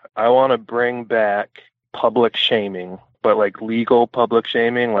I want to bring back public shaming, but like legal public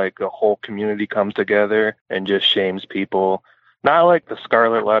shaming, like a whole community comes together and just shames people. Not like the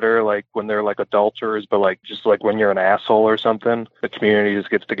Scarlet Letter, like when they're like adulterers, but like just like when you're an asshole or something, the community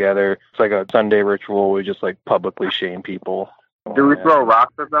just gets together. It's like a Sunday ritual. We just like publicly shame people. Do we throw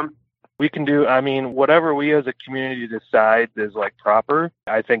rocks at them? We can do, I mean, whatever we as a community decide is like proper.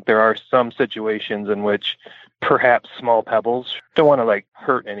 I think there are some situations in which perhaps small pebbles, don't want to like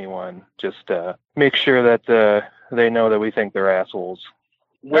hurt anyone, just make sure that they know that we think they're assholes.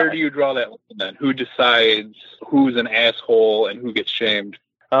 Where do you draw that line then? Who decides who's an asshole and who gets shamed?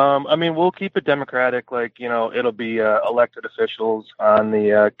 I mean, we'll keep it democratic. Like, you know, it'll be elected officials on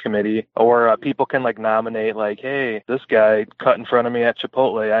the committee, or people can like nominate, like, hey, this guy cut in front of me at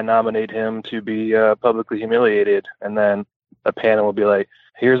Chipotle. I nominate him to be publicly humiliated. And then a panel will be like,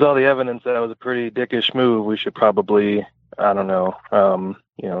 here's all the evidence that it was a pretty dickish move. We should probably, I don't know,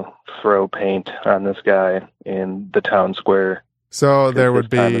 throw paint on this guy in the town square. So there would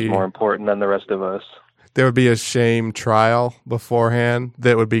be time is more important than the rest of us. There would be a shame trial beforehand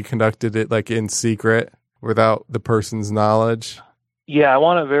that would be conducted like in secret without the person's knowledge. Yeah, I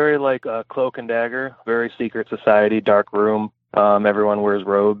want a very like cloak and dagger, very secret society, dark room. Everyone wears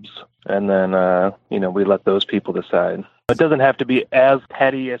robes, and then we let those people decide. It doesn't have to be as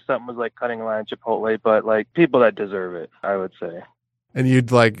petty as something was like cutting a line at Chipotle, but like people that deserve it, I would say. And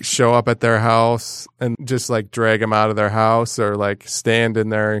you'd like show up at their house and just like drag them out of their house, or like stand in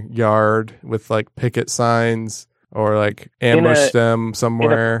their yard with like picket signs, or like ambush them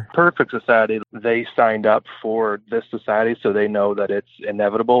somewhere. In a perfect society, they signed up for this society, so they know that it's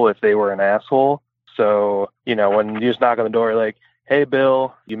inevitable if they were an asshole. So, when you just knock on the door, like, hey,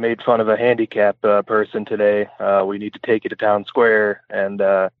 Bill, you made fun of a handicapped person today. We need to take you to town square and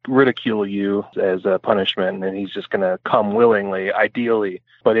ridicule you as a punishment. And he's just going to come willingly, ideally.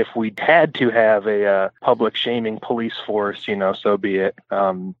 But if we had to have a public shaming police force, so be it.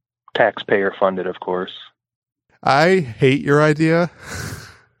 Taxpayer funded, of course. I hate your idea.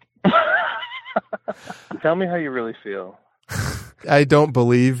 Tell me how you really feel. I don't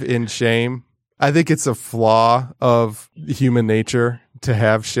believe in shame. I think it's a flaw of human nature to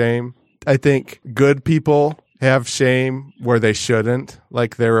have shame. I think good people have shame where they shouldn't.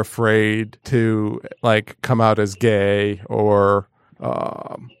 Like they're afraid to like come out as gay or,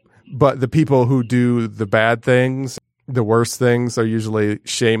 but the people who do the bad things, the worst things are usually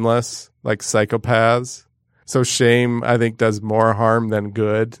shameless, like psychopaths. So shame, I think, does more harm than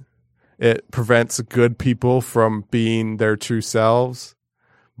good. It prevents good people from being their true selves,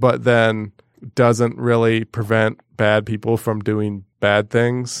 but then doesn't really prevent bad people from doing bad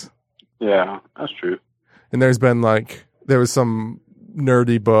things. Yeah, that's true. And there was some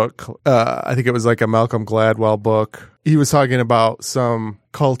nerdy book. I think it was like a Malcolm Gladwell book. He was talking about some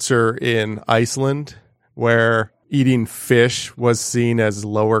culture in Iceland where eating fish was seen as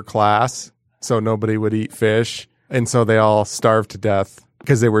lower class. So nobody would eat fish. And so they all starved to death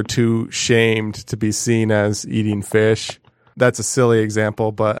because they were too shamed to be seen as eating fish. That's a silly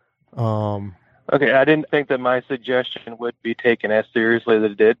example, but okay, I didn't think that my suggestion would be taken as seriously as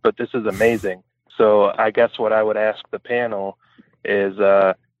it did, but this is amazing. So I guess what I would ask the panel is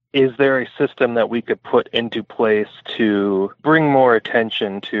there a system that we could put into place to bring more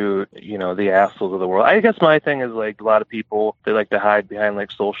attention to, the assholes of the world? I guess my thing is like a lot of people, they like to hide behind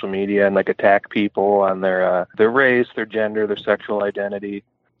like social media and like attack people on their race, their gender, their sexual identity.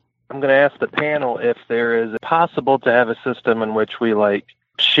 I'm going to ask the panel if there is possible to have a system in which we like,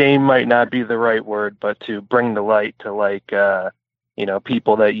 shame might not be the right word, but to bring the light to like,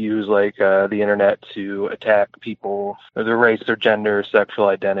 people that use like the internet to attack people, their race, their gender, sexual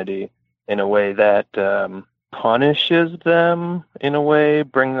identity in a way that punishes them in a way,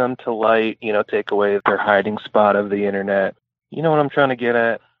 bring them to light, take away their hiding spot of the internet. You know what I'm trying to get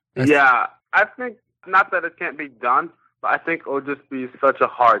at? Yeah, I think not that it can't be done, but I think it'll just be such a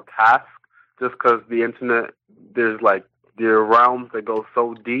hard task just because the internet, there are realms that go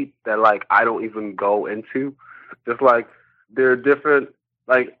so deep that like I don't even go into. Just like there are different,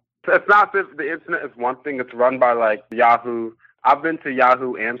 like, it's not that the internet is one thing. It's run by like Yahoo. I've been to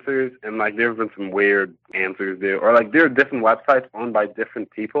Yahoo Answers and like there have been some weird answers there, or like there are different websites owned by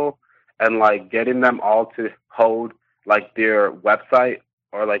different people, and like getting them all to hold like their website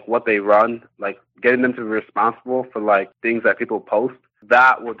or like what they run, like getting them to be responsible for like things that people post,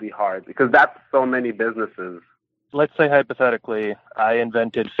 that would be hard because that's so many businesses. Let's say hypothetically, I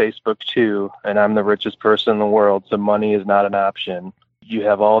invented Facebook too, and I'm the richest person in the world, so money is not an option. You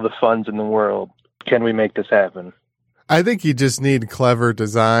have all the funds in the world. Can we make this happen? I think you just need clever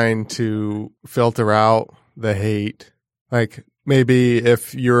design to filter out the hate. Like maybe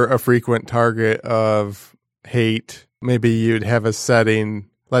if you're a frequent target of hate, maybe you'd have a setting.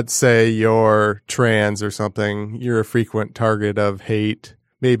 Let's say you're trans or something. You're a frequent target of hate.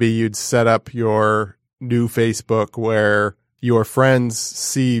 Maybe you'd set up your new Facebook where your friends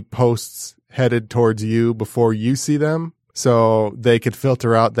see posts headed towards you before you see them, so they could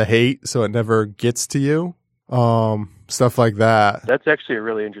filter out the hate so it never gets to you. Stuff like that. That's actually a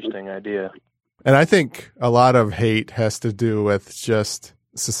really interesting idea. And I think a lot of hate has to do with just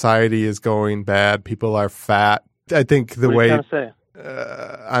society is going bad. People are fat. I think the What are way you trying to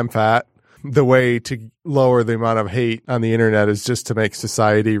say? I'm fat, the way to lower the amount of hate on the internet is just to make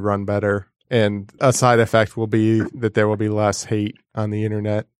society run better. And a side effect will be that there will be less hate on the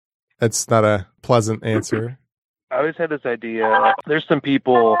internet. That's not a pleasant answer. I always had this idea. There's some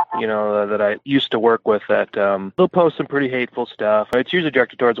people, that I used to work with that they'll post some pretty hateful stuff. It's usually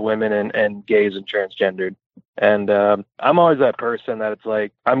directed towards women and gays and transgendered. And I'm always that person that it's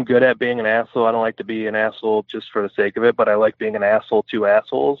like, I'm good at being an asshole. I don't like to be an asshole just for the sake of it, but I like being an asshole to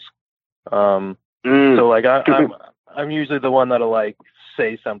assholes. So like I'm usually the one that'll like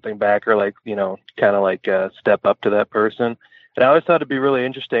say something back or like, kind of like step up to that person. And I always thought it'd be really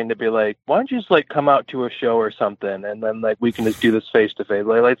interesting to be like, why don't you just like come out to a show or something, and then like we can just do this face to face.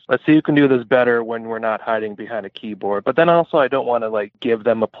 Like let's see who can do this better when we're not hiding behind a keyboard. But then also I don't want to like give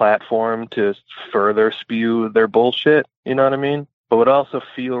them a platform to further spew their bullshit. You know what I mean? But it would also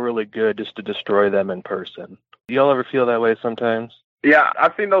feel really good just to destroy them in person. Do y'all ever feel that way sometimes? Yeah,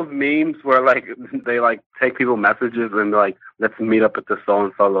 I've seen those memes where like they like take people messages and like, let's meet up at the so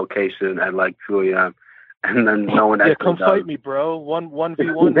and so location at like 2 a.m. And then no one actually come does. fight me, bro.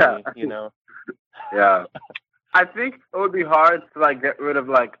 1v1 me, Yeah. I think it would be hard to like get rid of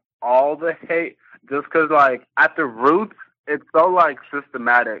like all the hate just because like at the roots, it's so like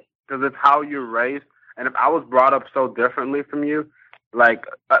systematic because it's how you're raised. And if I was brought up so differently from you, like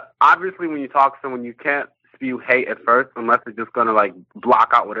obviously when you talk to someone, you can't spew hate at first unless they're just going to like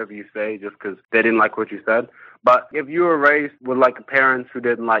block out whatever you say just because they didn't like what you said. But if you were raised with like parents who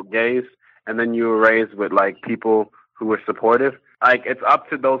didn't like gays, and then you were raised with like people who were supportive, like it's up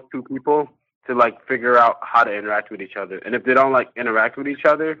to those two people to like figure out how to interact with each other. And if they don't like interact with each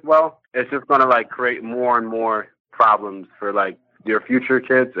other well, it's just gonna like create more and more problems for like their future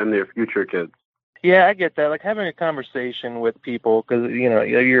kids and their future kids. Yeah, I get that. Like having a conversation with people, because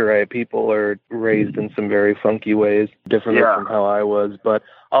you're right. People are raised in some very funky ways, differently from how I was. But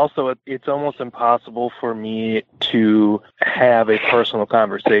also, it's almost impossible for me to have a personal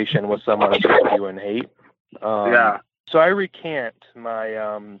conversation with someone that's spewing hate. So I recant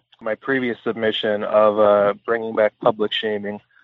my my previous submission of bringing back public shaming.